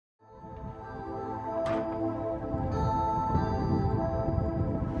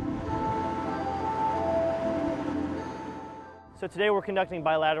So today we're conducting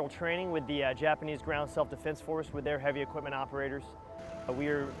bilateral training with the Japanese Ground Self-Defense Force with their heavy equipment operators. We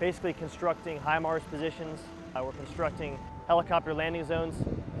are basically constructing HIMARS positions. We're constructing helicopter landing zones,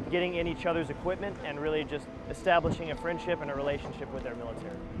 getting in each other's equipment, and really just establishing a friendship and a relationship with their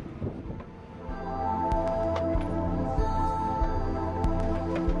military.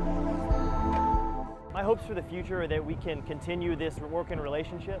 My hopes for the future are that we can continue this working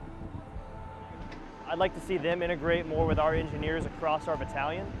relationship. I'd like to see them integrate more with our engineers across our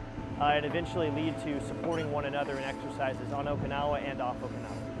battalion and eventually lead to supporting one another in exercises on Okinawa and off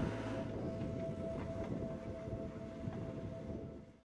Okinawa.